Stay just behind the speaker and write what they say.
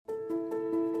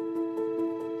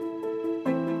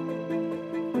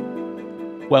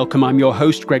Welcome, I'm your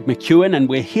host, Greg McEwen, and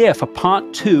we're here for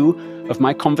part 2 of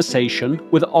my conversation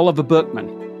with Oliver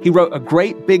Burkeman. He wrote a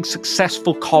great, big,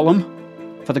 successful column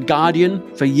for The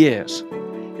Guardian for years,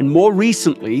 and more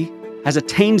recently has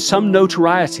attained some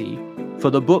notoriety for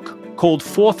the book called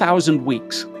 4,000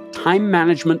 Weeks, Time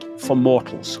Management for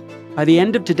Mortals. By the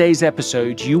end of today's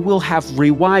episode, you will have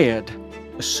rewired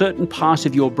a certain part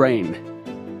of your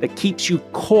brain that keeps you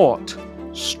caught,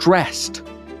 stressed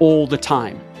all the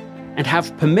time, and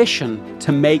have permission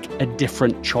to make a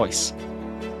different choice.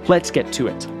 Let's get to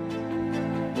it.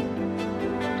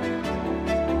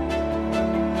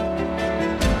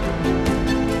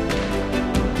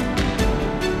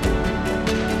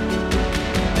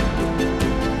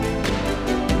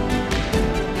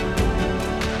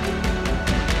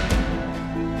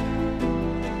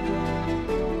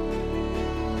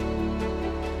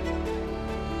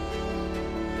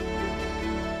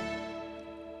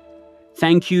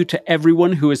 Thank you to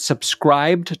everyone who has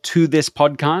subscribed to this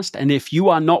podcast. And if you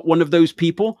are not one of those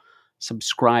people,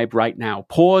 subscribe right now.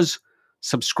 Pause,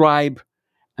 subscribe,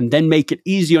 and then make it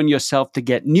easy on yourself to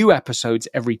get new episodes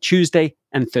every Tuesday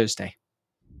and Thursday.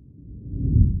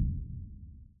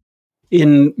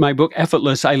 In my book,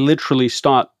 Effortless, I literally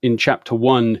start in chapter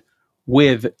 1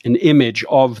 with an image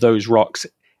of those rocks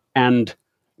and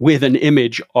with an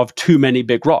image of too many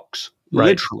big rocks,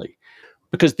 literally.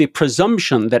 Because the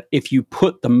presumption that if you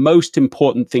put the most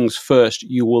important things first,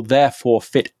 you will therefore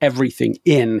fit everything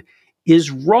in is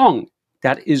wrong.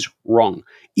 That is wrong.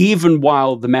 Even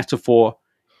while the metaphor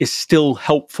is still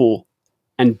helpful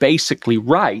and basically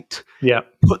right,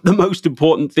 put the most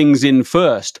important things in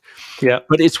first.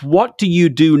 But it's what do you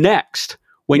do next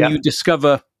when you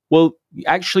discover, well,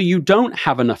 actually you don't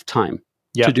have enough time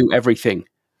to do everything,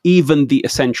 even the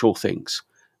essential things.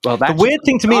 Well, the weird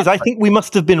thing to me is I think we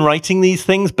must have been writing these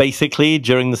things basically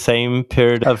during the same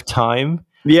period of time.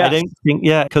 I don't think,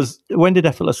 because when did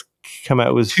Effortless come out?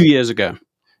 It was 2 years ago.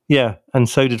 Yeah, and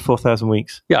so did 4,000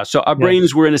 Weeks. Yeah, so our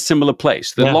brains were in a similar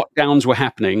place. The lockdowns were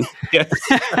happening. Yes.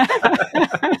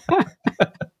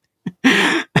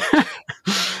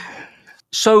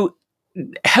 So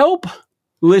help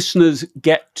listeners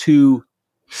get to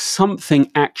something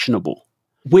actionable.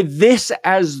 With this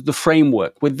as the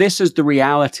framework, with this as the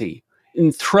reality,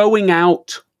 in throwing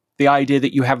out the idea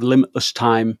that you have limitless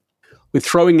time, with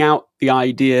throwing out the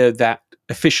idea that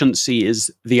efficiency is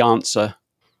the answer,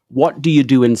 what do you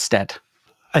do instead?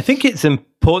 I think it's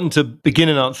important to begin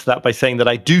and answer that by saying that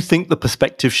I do think the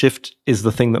perspective shift is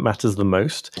the thing that matters the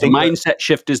most. The mindset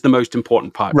shift is the most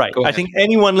important part. Right. I think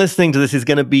anyone listening to this is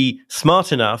going to be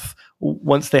smart enough,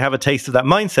 once they have a taste of that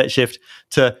mindset shift,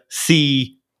 to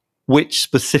see which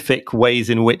specific ways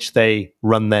in which they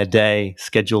run their day,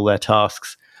 schedule their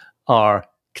tasks, are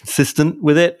consistent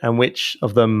with it, and which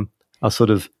of them are sort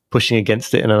of pushing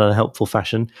against it in an unhelpful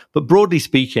fashion. But broadly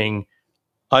speaking,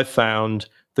 I've found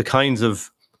the kinds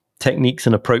of techniques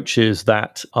and approaches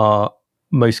that are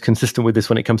most consistent with this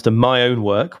when it comes to my own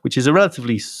work, which is a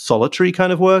relatively solitary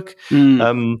kind of work.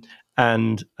 And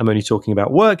I'm only talking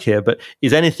about work here, but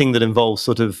is anything that involves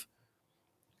sort of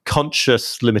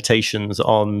conscious limitations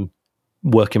on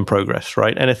work in progress,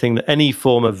 right? Any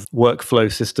form of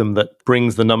workflow system that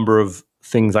brings the number of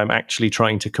things I'm actually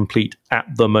trying to complete at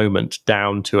the moment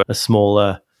down to a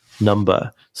smaller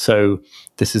number. So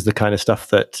this is the kind of stuff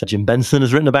that Jim Benson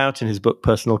has written about in his book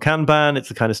Personal Kanban. It's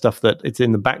the kind of stuff that it's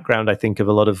in the background, I think, of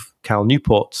a lot of Cal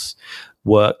Newport's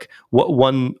work.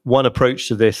 One approach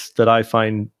to this that I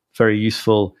find very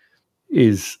useful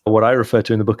is what I refer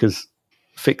to in the book as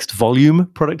fixed volume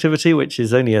productivity, which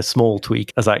is only a small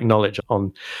tweak, as I acknowledge,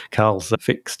 on Cal's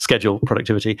fixed schedule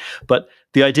productivity. But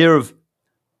the idea of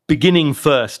beginning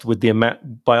first with the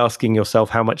amount, by asking yourself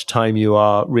how much time you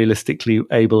are realistically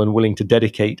able and willing to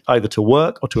dedicate either to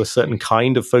work or to a certain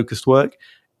kind of focused work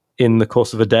in the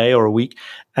course of a day or a week.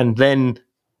 And then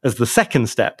as the second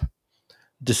step,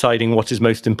 deciding what is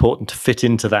most important to fit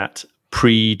into that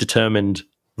predetermined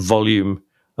volume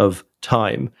of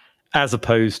time, as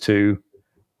opposed to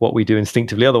what we do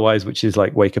instinctively otherwise, which is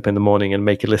like wake up in the morning and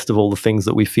make a list of all the things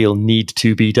that we feel need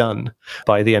to be done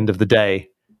by the end of the day,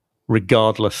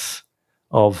 regardless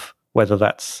of whether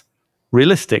that's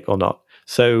realistic or not.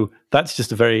 So that's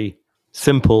just a very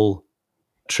simple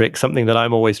trick. Something that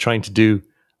I'm always trying to do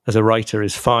as a writer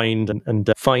is find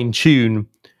and fine-tune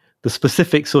the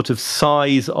specific sort of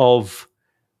size of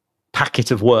packet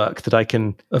of work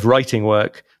of writing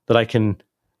work that I can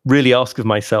really ask of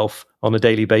myself on a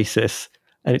daily basis.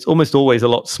 And it's almost always a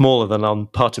lot smaller than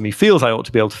part of me feels I ought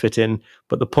to be able to fit in.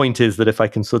 But the point is that if I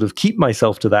can sort of keep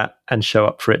myself to that and show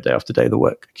up for it day after day, the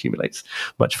work accumulates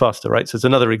much faster, right? So it's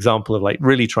another example of like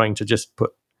really trying to just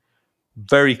put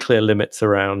very clear limits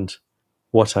around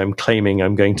what I'm claiming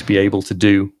I'm going to be able to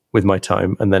do with my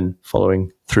time, and then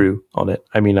following through on it.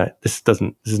 I mean, this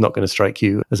is not going to strike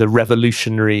you as a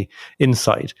revolutionary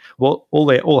insight. What all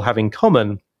they all have in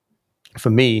common for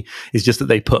me is just that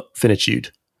they put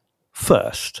finitude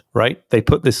first, right? They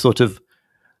put this sort of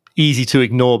easy to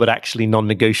ignore but actually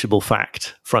non-negotiable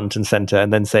fact front and center,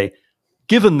 and then say,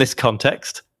 given this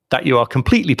context that you are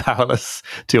completely powerless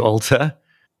to alter,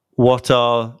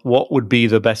 what would be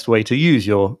the best way to use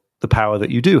the power that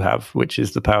you do have, which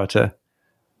is the power to,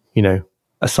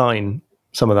 assign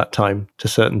some of that time to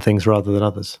certain things rather than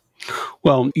others.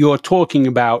 Well, you're talking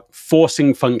about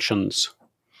forcing functions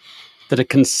that are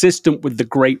consistent with the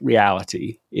great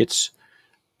reality. It's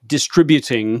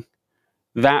distributing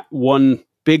that one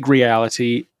big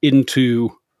reality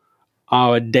into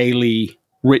our daily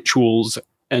rituals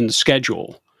and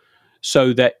schedule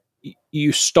so that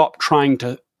you stop trying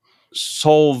to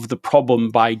solve the problem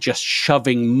by just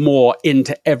shoving more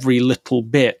into every little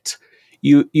bit.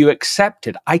 You accept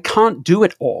it. I can't do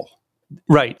it all.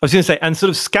 Right. I was going to say, and sort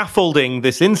of scaffolding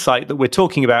this insight that we're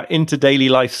talking about into daily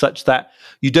life such that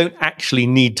you don't actually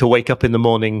need to wake up in the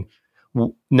morning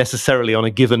necessarily on a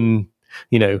given,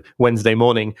 Wednesday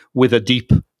morning with a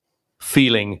deep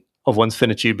feeling of one's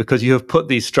finitude, because you have put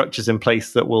these structures in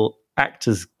place that will act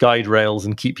as guide rails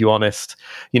and keep you honest.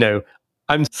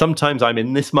 Sometimes I'm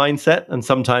in this mindset, and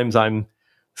sometimes I'm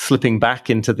slipping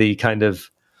back into the kind of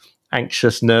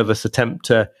anxious, nervous attempt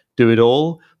to do it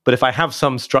all. But if I have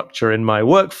some structure in my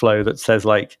workflow that says,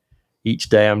 like, each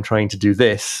day I'm trying to do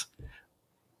this,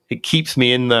 it keeps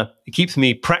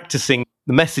me practicing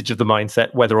the message of the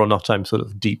mindset, whether or not I'm sort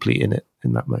of deeply in it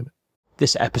in that moment.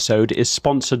 This episode is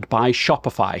sponsored by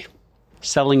Shopify.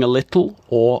 Selling a little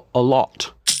or a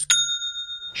lot.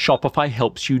 Shopify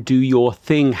helps you do your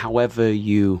thing however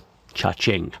you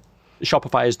cha-ching.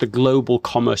 Shopify is the global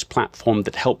commerce platform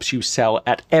that helps you sell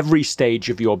at every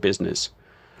stage of your business.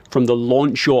 From the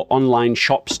launch your online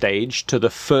shop stage to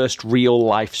the first real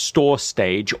life store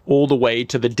stage, all the way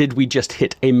to the did we just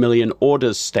hit 1 million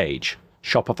orders stage.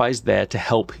 Shopify's there to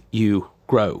help you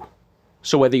grow.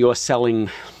 So whether you're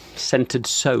selling scented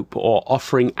soap or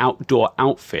offering outdoor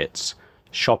outfits,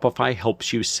 Shopify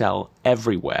helps you sell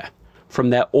everywhere. From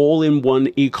their all-in-one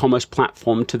e-commerce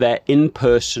platform to their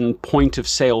in-person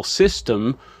point-of-sale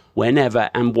system, whenever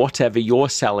and whatever you're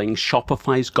selling,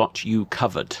 Shopify's got you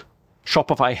covered.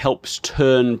 Shopify helps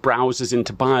turn browsers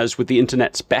into buyers with the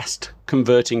internet's best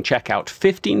converting checkout,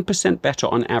 15% better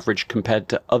on average compared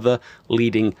to other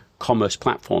leading commerce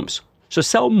platforms. So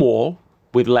sell more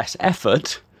with less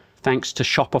effort thanks to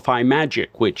Shopify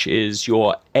Magic, which is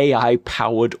your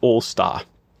AI-powered all-star.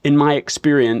 In my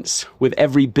experience with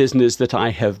every business that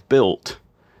I have built,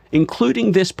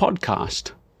 including this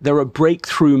podcast, there are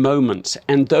breakthrough moments,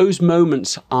 and those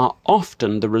moments are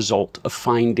often the result of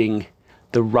finding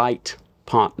the right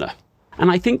partner. And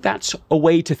I think that's a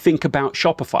way to think about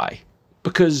Shopify,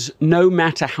 because no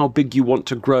matter how big you want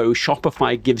to grow,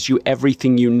 Shopify gives you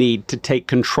everything you need to take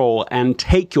control and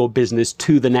take your business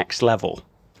to the next level.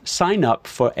 Sign up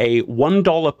for a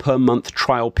 $1 per month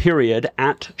trial period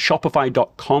at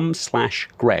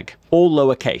shopify.com/Greg, all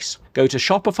lowercase. Go to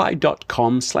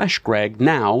shopify.com/Greg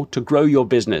now to grow your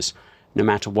business, no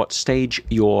matter what stage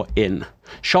you're in.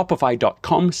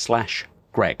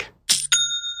 Shopify.com/Greg.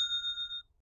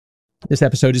 This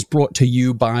episode is brought to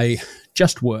you by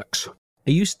JustWorks.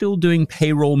 Are you still doing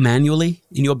payroll manually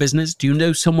in your business? Do you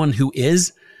know someone who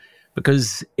is?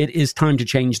 Because it is time to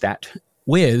change that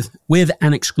with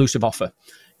an exclusive offer.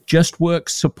 JustWorks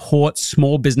supports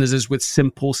small businesses with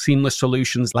simple, seamless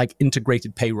solutions like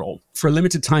integrated payroll. For a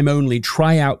limited time only,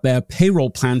 try out their payroll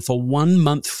plan for 1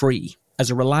 month free. As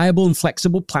a reliable and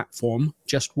flexible platform,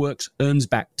 JustWorks earns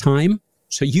back time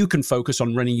so you can focus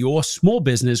on running your small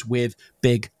business with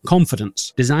big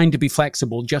confidence. Designed to be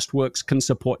flexible, JustWorks can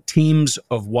support teams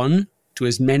of 1 to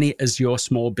as many as your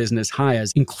small business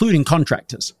hires, including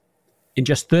contractors. In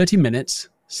just 30 minutes,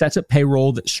 set up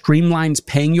payroll that streamlines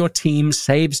paying your team,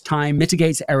 saves time,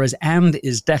 mitigates errors, and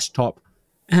is desktop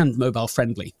and mobile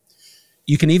friendly.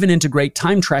 You can even integrate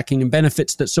time tracking and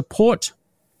benefits that support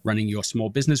running your small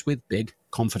business with big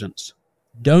confidence.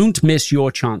 Don't miss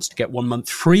your chance to get 1 month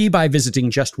free by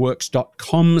visiting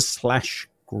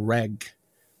justworks.com/Greg.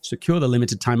 Secure the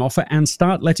limited time offer and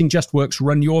start letting JustWorks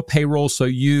run your payroll so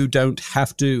you don't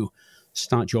have to.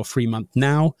 Start your free month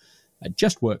now at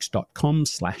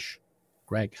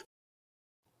justworks.com/Greg.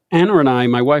 Anna and I,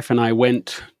 my wife and I,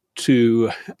 went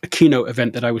to a keynote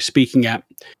event that I was speaking at,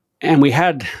 and we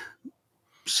had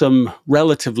some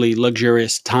relatively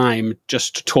luxurious time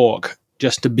just to talk,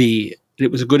 just to be.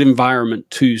 It was a good environment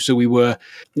too. So we were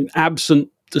absent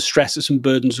the stresses and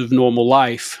burdens of normal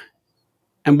life.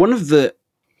 And one of the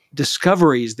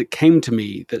discoveries that came to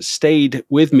me that stayed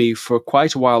with me for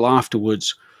quite a while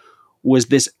afterwards was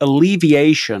this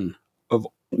alleviation of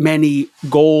many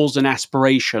goals and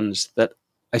aspirations that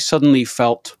I suddenly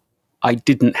felt I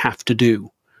didn't have to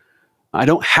do. I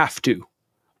don't have to.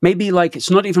 Maybe like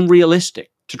it's not even realistic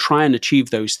to try and achieve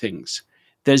those things.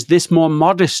 There's this more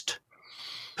modest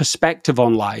perspective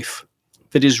on life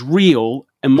that is real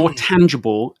and more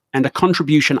tangible and a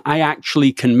contribution I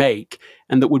actually can make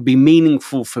and that would be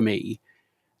meaningful for me.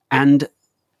 And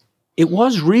it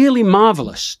was really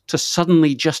marvelous to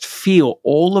suddenly just feel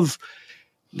all of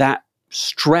that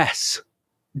stress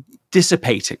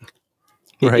dissipating.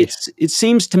 Right. It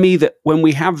seems to me that when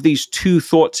we have these two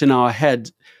thoughts in our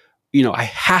head, I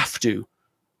have to,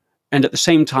 and at the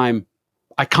same time,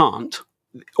 I can't,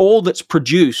 all that's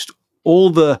produced, all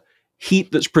the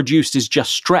heat that's produced is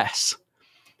just stress.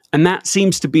 And that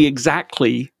seems to be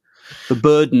exactly the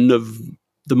burden of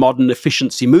the modern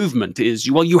efficiency movement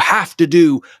is, well, you have to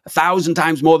do 1,000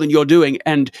 times more than you're doing,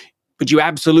 but you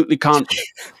absolutely can't.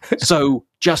 So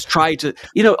just try to,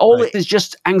 all Right. it is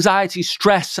just anxiety,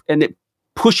 stress, and it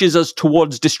pushes us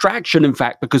towards distraction, in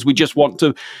fact, because we just want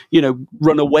to,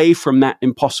 run away from that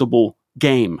impossible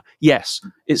game. Yes,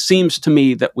 it seems to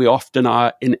me that we often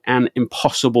are in an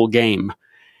impossible game.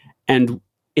 And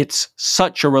it's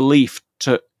such a relief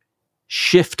to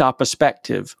shift our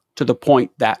perspective to the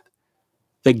point that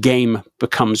the game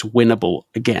becomes winnable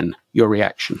again. Your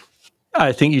reaction?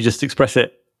 I think you just express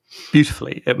it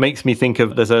beautifully. It makes me think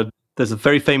of there's a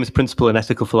very famous principle in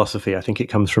ethical philosophy. I think it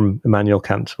comes from Immanuel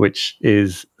Kant, which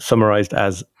is summarized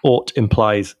as ought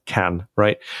implies can,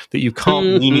 right? That you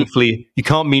can't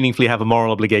meaningfully have a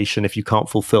moral obligation if you can't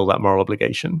fulfill that moral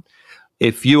obligation.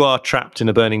 If you are trapped in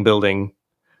a burning building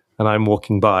and I'm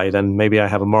walking by, then maybe I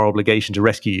have a moral obligation to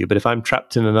rescue you. But if I'm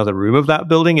trapped in another room of that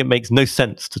building, it makes no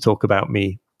sense to talk about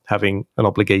me having an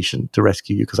obligation to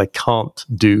rescue you because I can't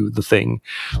do the thing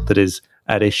that is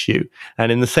at issue.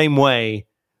 And in the same way,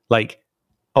 like,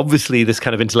 obviously this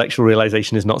kind of intellectual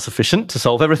realization is not sufficient to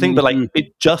solve everything, but like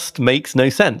it just makes no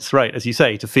sense, right? As you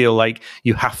say, to feel like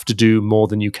you have to do more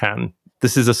than you can.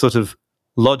 This is a sort of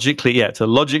it's a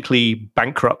logically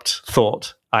bankrupt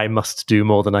thought. I must do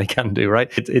more than I can do, right?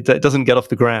 It doesn't get off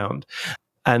the ground.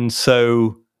 And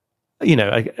so,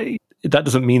 that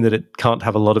doesn't mean that it can't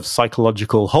have a lot of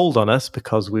psychological hold on us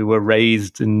because we were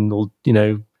raised to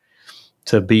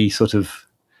be sort of,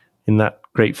 in that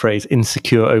great phrase,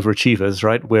 insecure overachievers,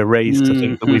 right? We're raised to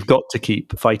think that we've got to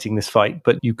keep fighting this fight,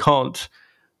 but you can't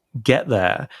get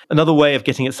there. Another way of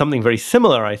getting at something very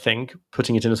similar, I think,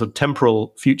 putting it in a sort of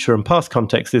temporal future and past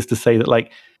context, is to say that,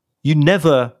 like, you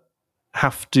never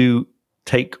have to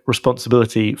take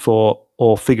responsibility for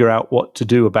or figure out what to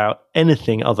do about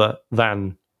anything other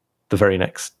than the very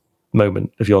next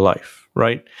moment of your life,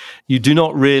 right? You do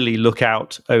not really look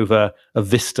out over a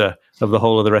vista of the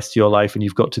whole of the rest of your life, and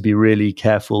you've got to be really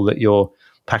careful that you're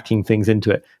packing things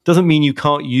into it. Doesn't mean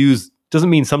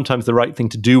sometimes the right thing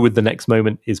to do with the next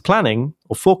moment is planning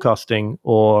or forecasting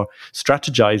or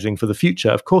strategizing for the future.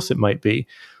 Of course it might be,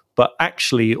 but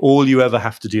actually all you ever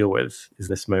have to deal with is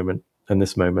this moment and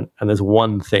this moment. And there's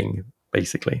one thing,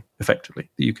 basically, effectively,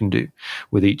 that you can do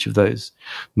with each of those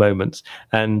moments.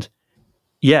 And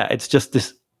yeah, it's just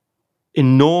this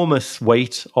enormous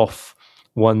weight off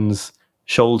one's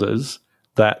shoulders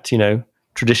that,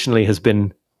 traditionally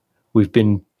we've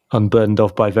been unburdened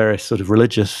of by various sort of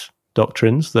religious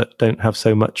doctrines that don't have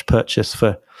so much purchase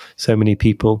for so many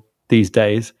people these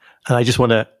days. And I just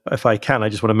want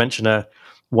to mention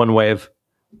one way of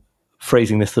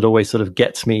phrasing this that always sort of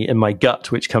gets me in my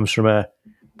gut, which comes from a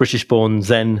British-born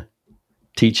Zen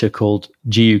teacher called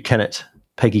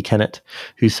Peggy Kennett,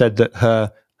 who said that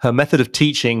her method of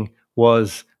teaching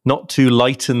was not to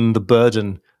lighten the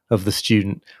burden of the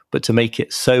student, but to make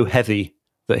it so heavy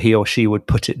that he or she would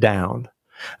put it down.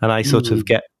 And I sort of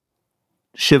get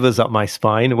shivers up my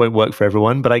spine. It won't work for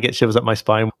everyone, but I get shivers up my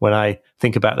spine when I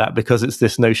think about that, because it's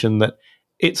this notion that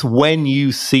it's when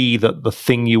you see that the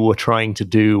thing you were trying to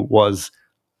do was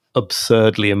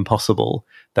absurdly impossible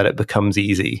that it becomes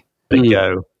easy to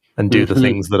go and do the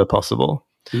things that are possible.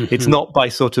 It's not by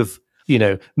sort of,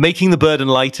 making the burden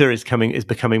lighter is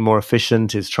becoming more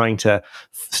efficient, is trying to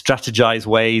strategize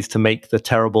ways to make the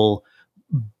terrible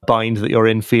bind that you're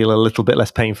in feel a little bit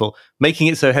less painful. Making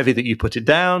it so heavy that you put it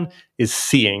down is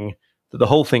seeing that the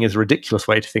whole thing is a ridiculous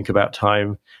way to think about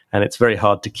time, and it's very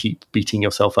hard to keep beating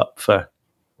yourself up for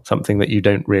something that you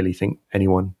don't really think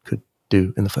anyone could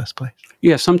do in the first place.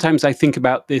 Yeah, sometimes I think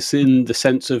about this in the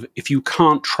sense of, if you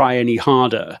can't try any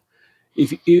harder,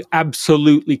 If you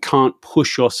absolutely can't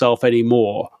push yourself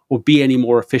anymore or be any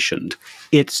more efficient,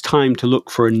 it's time to look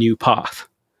for a new path.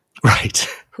 Right,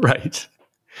 right.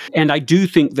 And I do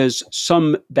think there's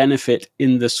some benefit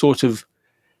in the sort of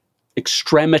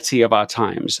extremity of our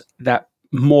times that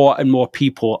more and more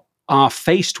people are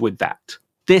faced with that.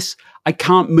 I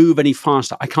can't move any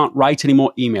faster. I can't write any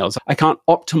more emails. I can't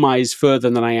optimize further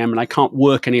than I am, and I can't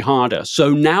work any harder.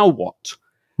 So now what?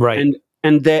 Right.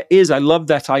 And I love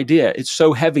that idea. It's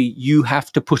so heavy, you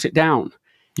have to put it down.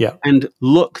 Yeah. And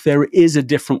look, there is a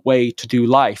different way to do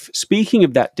life. Speaking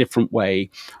of that different way,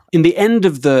 in the end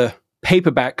of the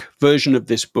paperback version of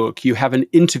this book, you have an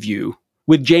interview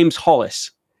with James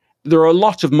Hollis. There are a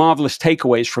lot of marvelous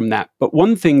takeaways from that, but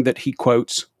one thing that he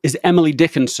quotes is Emily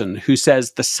Dickinson, who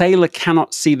says, "The sailor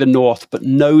cannot see the north, but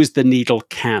knows the needle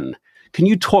can." Can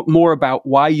you talk more about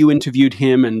why you interviewed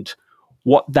him and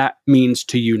what that means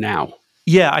to you now?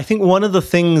 Yeah, I think one of the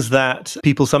things that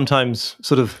people sometimes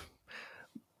sort of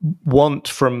want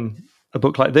from a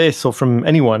book like this, or from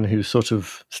anyone who's sort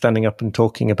of standing up and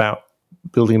talking about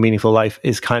building a meaningful life,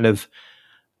 is kind of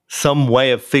some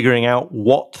way of figuring out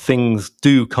what things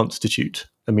do constitute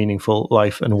a meaningful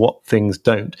life and what things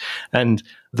don't. And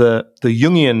the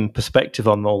Jungian perspective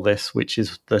on all this, which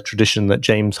is the tradition that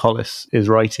James Hollis is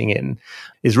writing in,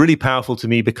 is really powerful to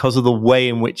me because of the way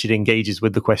in which it engages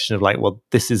with the question of like, well,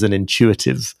 this is an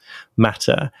intuitive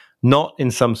matter, not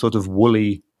in some sort of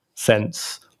woolly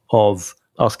sense of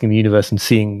asking the universe and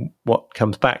seeing what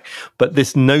comes back, but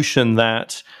this notion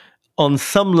that on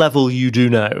some level you do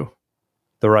know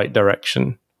the right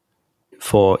direction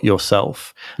for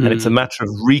yourself. And it's a matter of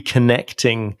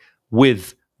reconnecting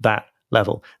with that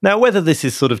level. Now, whether this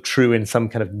is sort of true in some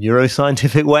kind of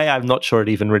neuroscientific way, I'm not sure it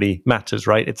even really matters,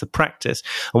 right? It's a practice.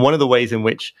 And one of the ways in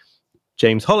which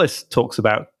James Hollis talks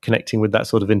about connecting with that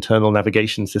sort of internal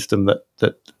navigation system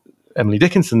that Emily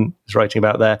Dickinson is writing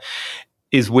about there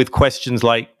is with questions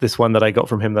like this one that I got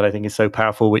from him that I think is so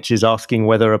powerful, which is asking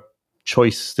whether a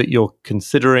choice that you're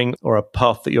considering or a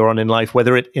path that you're on in life,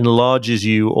 whether it enlarges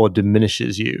you or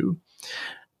diminishes you.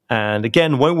 And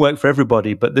again, won't work for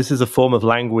everybody, but this is a form of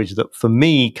language that for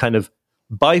me kind of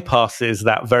bypasses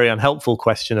that very unhelpful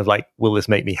question of like, will this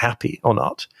make me happy or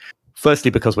not?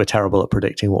 Firstly, because we're terrible at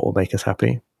predicting what will make us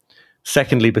happy.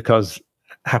 Secondly, because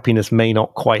happiness may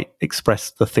not quite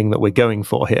express the thing that we're going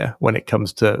for here when it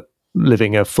comes to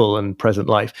living a full and present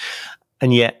life.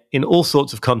 And yet, in all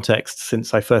sorts of contexts,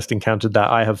 since I first encountered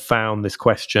that, I have found this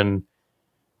question,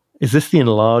 is this the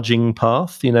enlarging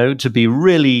path, to be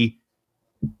really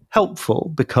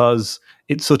helpful, because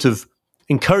it sort of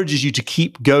encourages you to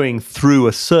keep going through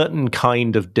a certain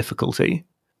kind of difficulty,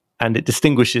 and it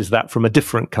distinguishes that from a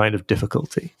different kind of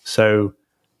difficulty. So,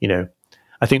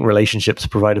 I think relationships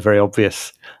provide a very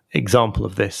obvious example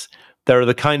of this. There are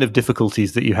the kind of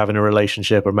difficulties that you have in a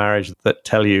relationship or marriage that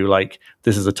tell you, like,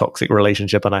 this is a toxic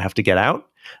relationship and I have to get out.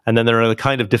 And then there are the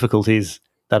kind of difficulties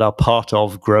that are part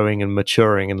of growing and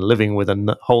maturing and living with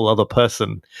a whole other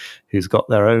person who's got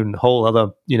their own whole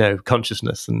other,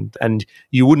 consciousness. And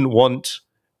you wouldn't want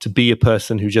to be a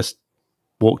person who just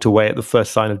walked away at the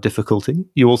first sign of difficulty.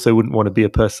 You also wouldn't want to be a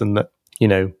person that,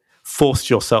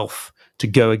 forced yourself to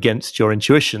go against your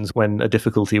intuitions when a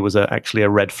difficulty was actually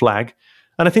a red flag.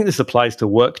 And I think this applies to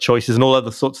work choices and all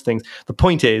other sorts of things. The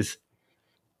point is,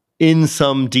 in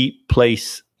some deep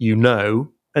place,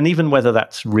 and even whether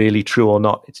that's really true or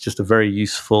not, it's just a very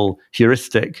useful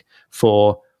heuristic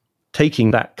for taking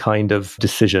that kind of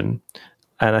decision.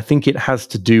 And I think it has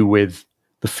to do with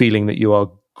the feeling that you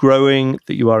are growing,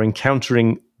 that you are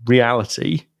encountering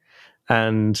reality,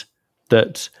 and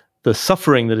that the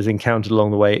suffering that is encountered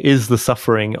along the way is the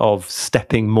suffering of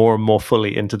stepping more and more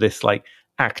fully into this like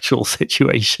actual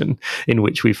situation in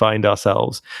which we find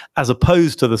ourselves, as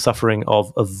opposed to the suffering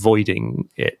of avoiding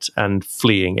it and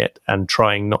fleeing it and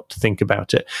trying not to think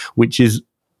about it, which is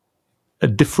a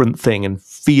different thing and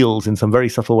feels in some very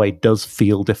subtle way, does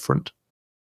feel different.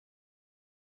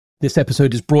 This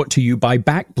episode is brought to you by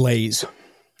Backblaze.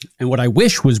 And what I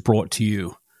wish was brought to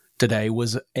you today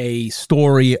was a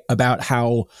story about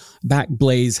how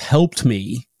Backblaze helped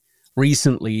me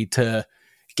recently to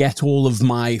get all of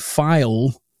my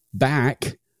file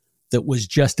back that was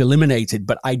just eliminated,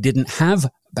 but I didn't have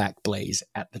Backblaze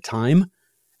at the time.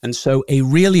 And so a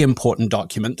really important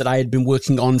document that I had been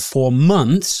working on for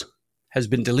months has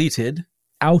been deleted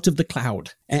out of the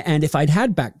cloud. And if I'd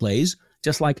had Backblaze,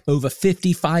 just like over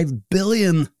 55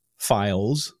 billion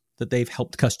files that they've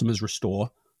helped customers restore,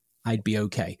 I'd be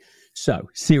okay. So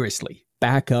seriously,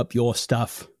 back up your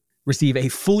stuff. Receive a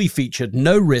fully featured,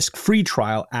 no-risk free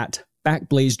trial at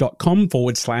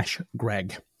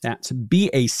backblaze.com/Greg. That's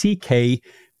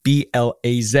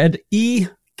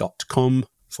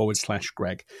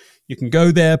blaze.com/Greg. You can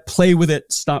go there, play with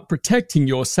it, start protecting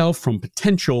yourself from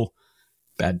potential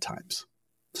bad times.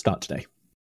 Start today.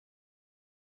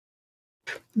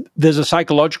 There's a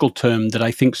psychological term that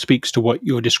I think speaks to what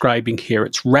you're describing here.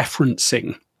 It's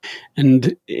referencing.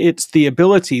 And it's the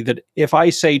ability that if I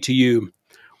say to you,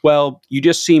 well, you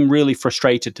just seem really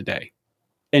frustrated today.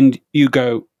 And you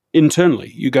go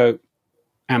internally, you go,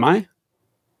 am I?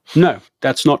 No,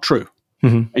 that's not true.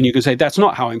 Mm-hmm. And you can say, that's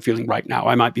not how I'm feeling right now.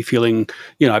 I might be feeling,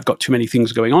 I've got too many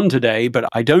things going on today, but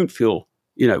I don't feel,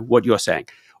 what you're saying.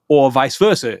 Or vice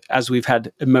versa, as we've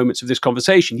had moments of this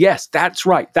conversation. Yes, that's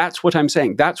right. That's what I'm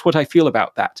saying. That's what I feel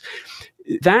about that.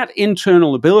 That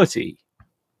internal ability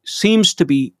seems to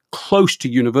be close to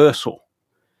universal.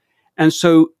 And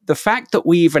so the fact that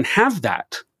we even have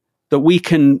that we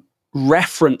can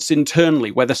reference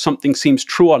internally whether something seems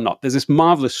true or not. There's this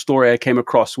marvelous story I came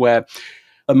across where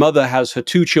a mother has her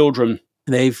two children.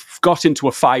 They've got into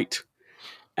a fight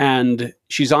and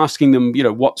she's asking them,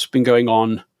 what's been going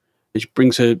on. She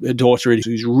brings her daughter in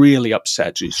who's really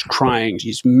upset. She's crying.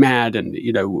 She's mad. And,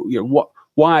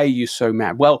 why are you so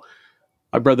mad? Well,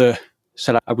 my brother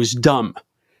said I was dumb.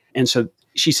 And so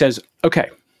she says, okay,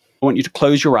 I want you to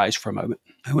close your eyes for a moment.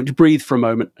 I want you to breathe for a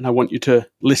moment, and I want you to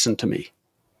listen to me.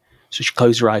 So she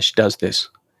closes her eyes. She does this.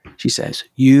 She says,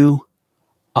 you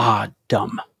are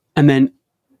dumb. And then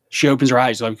she opens her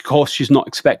eyes. Of course, she's not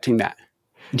expecting that.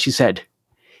 And she said,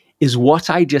 is what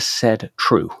I just said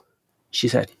true? She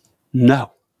said,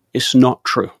 no, it's not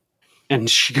true. And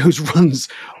she runs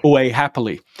away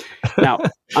happily. Now,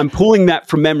 I'm pulling that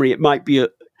from memory. It might be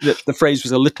that the phrase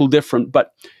was a little different,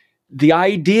 but the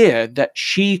idea that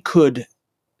she could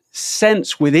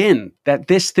sense within that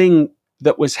this thing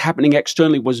that was happening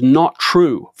externally was not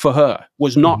true for her,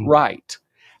 was not right,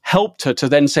 helped her to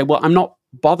then say, well, I'm not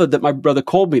bothered that my brother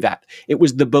called me that. It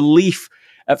was the belief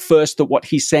at first that what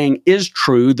he's saying is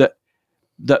true that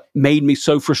made me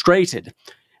so frustrated.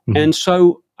 And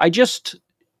so I just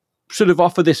sort of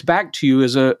offer this back to you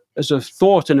as a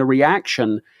thought and a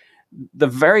reaction. The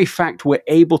very fact we're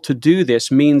able to do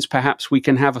this means perhaps we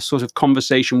can have a sort of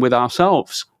conversation with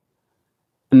ourselves.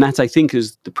 And that, I think,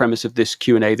 is the premise of this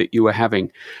Q&A that you were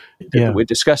having, that we're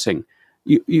discussing.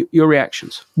 Your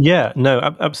reactions? Yeah, no,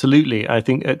 absolutely. I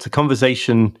think it's a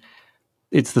conversation.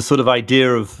 It's the sort of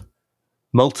idea of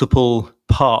multiple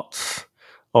parts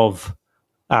of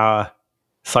our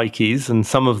psyches, and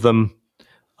some of them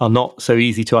are not so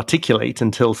easy to articulate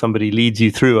until somebody leads you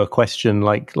through a question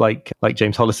like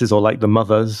James Hollis's or like the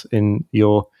mother's in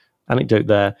your anecdote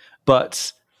there.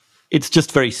 But it's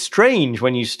just very strange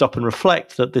when you stop and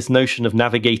reflect that this notion of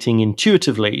navigating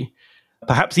intuitively,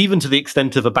 perhaps even to the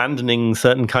extent of abandoning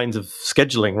certain kinds of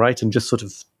scheduling, right, and just sort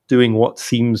of doing what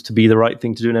seems to be the right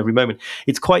thing to do in every moment.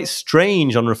 It's quite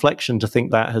strange on reflection to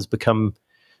think that has become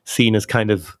seen as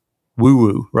kind of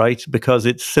woo-woo, right? Because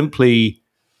it's simply,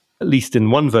 at least in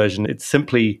one version, it's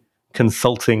simply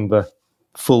consulting the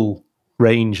full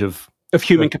range of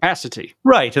human capacity.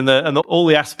 Right, and all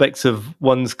the aspects of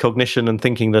one's cognition and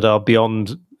thinking that are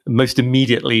beyond most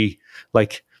immediately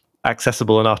like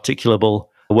accessible and articulable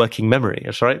working memory.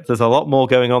 That's right. There's a lot more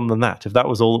going on than that. If that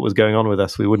was all that was going on with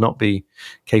us, we would not be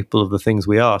capable of the things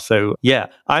we are. So yeah,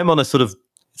 I'm on a sort of,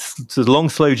 it's a long,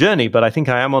 slow journey, but I think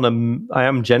I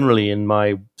am generally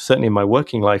certainly in my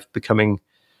working life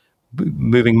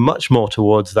moving much more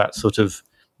towards that sort of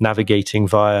navigating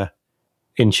via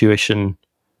intuition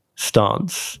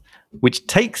stance, which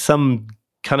takes some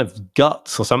kind of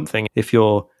guts or something if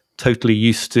you're totally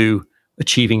used to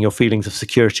achieving your feelings of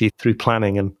security through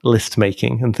planning and list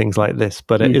making and things like this.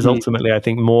 But it is ultimately, I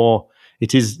think,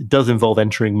 it does involve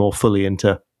entering more fully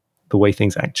into the way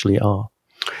things actually are.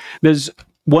 There's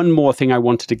one more thing I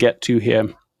wanted to get to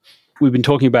here. We've been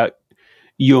talking about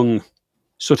Jung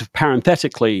sort of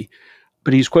parenthetically,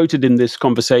 but he's quoted in this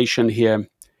conversation here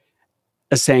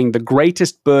as saying, the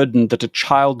greatest burden that a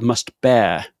child must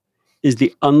bear is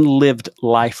the unlived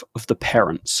life of the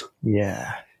parents.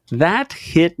 Yeah. That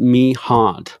hit me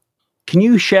hard. Can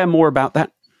you share more about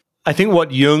that? I think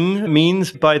what Jung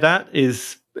means by that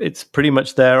is it's pretty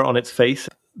much there on its face.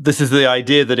 This is the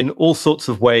idea that in all sorts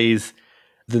of ways,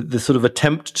 the sort of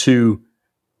attempt to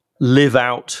live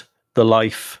out the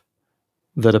life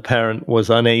that a parent was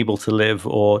unable to live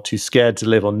or too scared to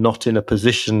live or not in a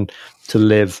position to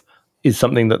live is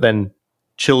something that then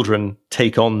children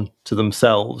take on to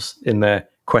themselves in their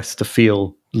quest to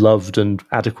feel loved and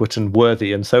adequate and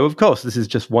worthy. And so, of course, this is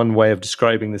just one way of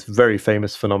describing this very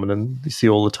famous phenomenon you see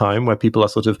all the time, where people are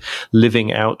sort of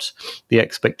living out the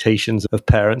expectations of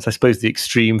parents. I suppose the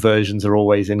extreme versions are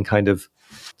always in kind of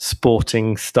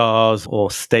sporting stars or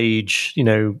stage,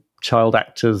 child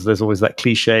actors. There's always that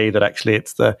cliche that actually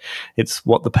it's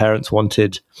what the parents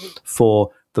wanted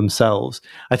for themselves.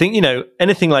 I think,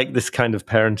 anything like this kind of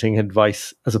parenting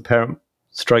advice as a parent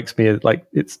strikes me as like,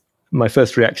 it's my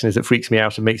first reaction is it freaks me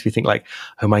out and makes me think like,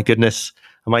 oh my goodness,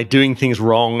 am I doing things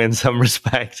wrong in some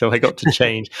respect? Have I got to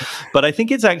change? But I think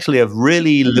it's actually a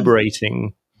really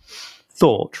liberating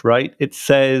thought, right? It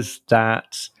says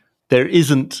that there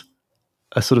isn't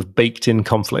a sort of baked in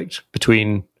conflict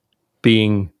between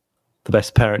being the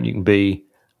best parent you can be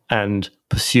and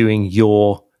pursuing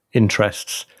your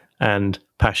interests and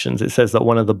passions. It says that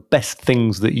one of the best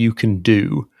things that you can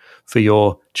do for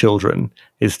your children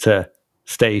is to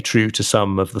stay true to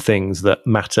some of the things that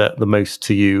matter the most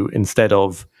to you instead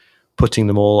of putting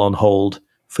them all on hold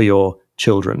for your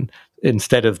children.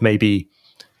 Instead of maybe,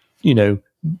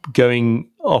 going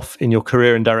off in your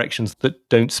career in directions that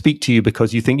don't speak to you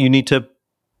because you think you need to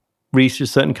reach a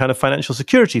certain kind of financial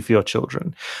security for your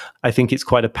children. I think it's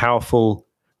quite a powerful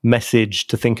message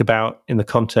to think about in the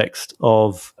context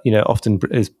of, often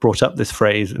is brought up this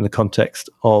phrase in the context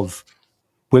of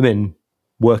women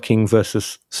working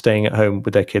versus staying at home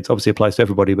with their kids. Obviously applies to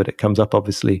everybody, but it comes up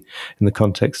obviously in the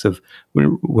context of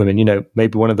women.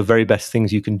 Maybe one of the very best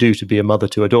things you can do to be a mother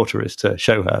to a daughter is to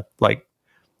show her like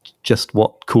just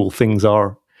what cool things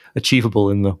are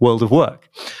achievable in the world of work.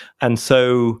 And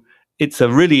so it's a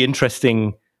really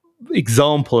interesting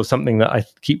example of something that I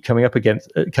keep coming up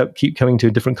against, keep coming to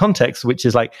in different contexts, which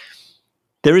is like,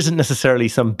 there isn't necessarily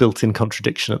some built-in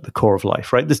contradiction at the core of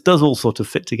life, right? This does all sort of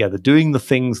fit together. Doing the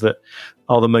things that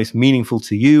are the most meaningful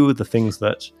to you, the things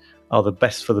that are the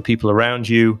best for the people around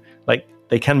you, like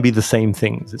they can be the same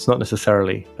things. It's not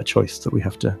necessarily a choice that we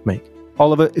have to make.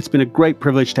 Oliver, it's been a great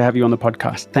privilege to have you on the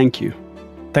podcast. Thank you.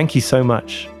 Thank you so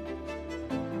much.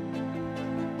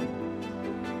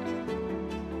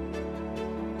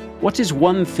 What is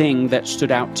one thing that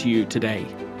stood out to you today?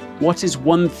 What is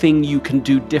one thing you can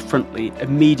do differently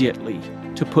immediately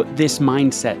to put this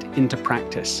mindset into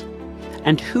practice?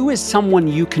 And who is someone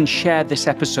you can share this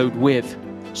episode with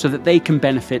so that they can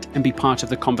benefit and be part of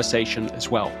the conversation as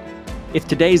well? If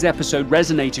today's episode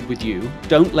resonated with you,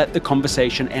 don't let the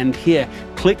conversation end here.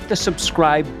 Click the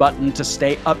subscribe button to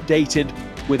stay updated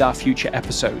with our future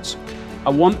episodes. I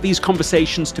want these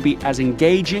conversations to be as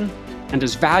engaging and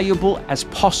as valuable as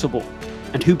possible.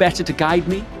 And who better to guide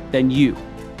me than you?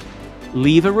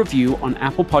 Leave a review on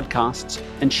Apple Podcasts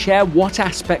and share what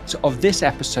aspects of this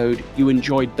episode you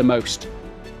enjoyed the most.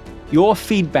 Your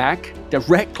feedback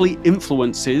directly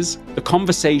influences the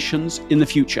conversations in the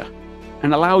future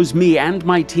and allows me and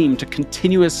my team to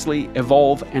continuously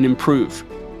evolve and improve.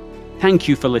 Thank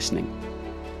you for listening,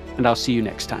 and I'll see you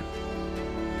next time.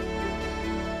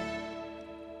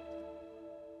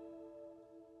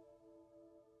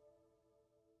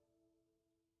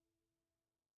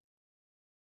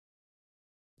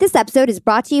 This episode is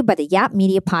brought to you by the Yap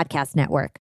Media Podcast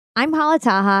Network. I'm Hala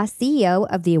Taha, CEO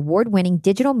of the award-winning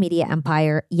digital media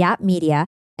empire, Yap Media,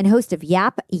 and host of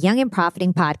Yap Young and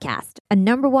Profiting Podcast, a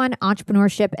 #1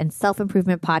 entrepreneurship and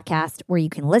self-improvement podcast where you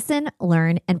can listen,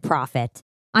 learn, and profit.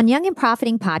 On Young and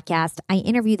Profiting Podcast, I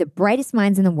interview the brightest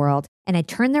minds in the world, and I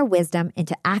turn their wisdom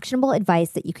into actionable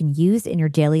advice that you can use in your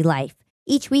daily life.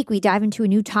 Each week, we dive into a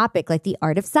new topic like the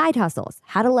art of side hustles,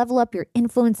 how to level up your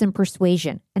influence and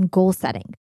persuasion, and goal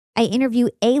setting. I interview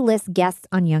A-list guests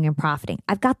on Young and Profiting.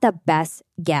 I've got the best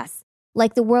guests,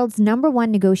 like the world's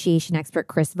 #1 negotiation expert,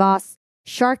 Chris Voss,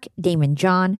 Shark Damon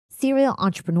John, serial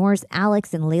entrepreneurs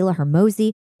Alex and Layla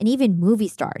Hermosi, and even movie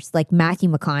stars like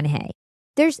Matthew McConaughey.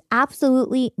 There's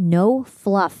absolutely no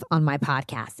fluff on my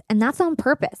podcast, and that's on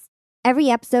purpose. Every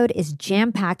episode is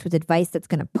jam-packed with advice that's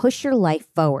going to push your life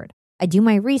forward. I do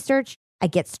my research, I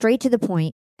get straight to the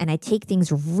point, and I take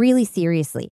things really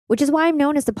seriously, which is why I'm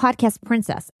known as the podcast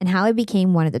princess and how I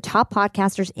became one of the top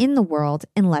podcasters in the world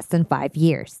in less than 5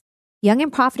 years. Young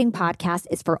and Profiting Podcast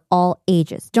is for all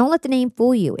ages. Don't let the name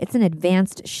fool you. It's an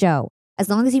advanced show. As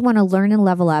long as you want to learn and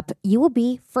level up, you will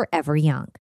be forever young.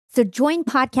 So join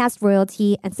podcast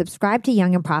royalty and subscribe to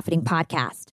Young and Profiting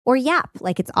Podcast, or YAP,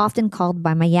 like it's often called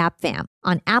by my YAP fam,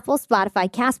 on Apple,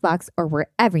 Spotify, CastBox, or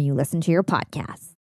wherever you listen to your podcasts.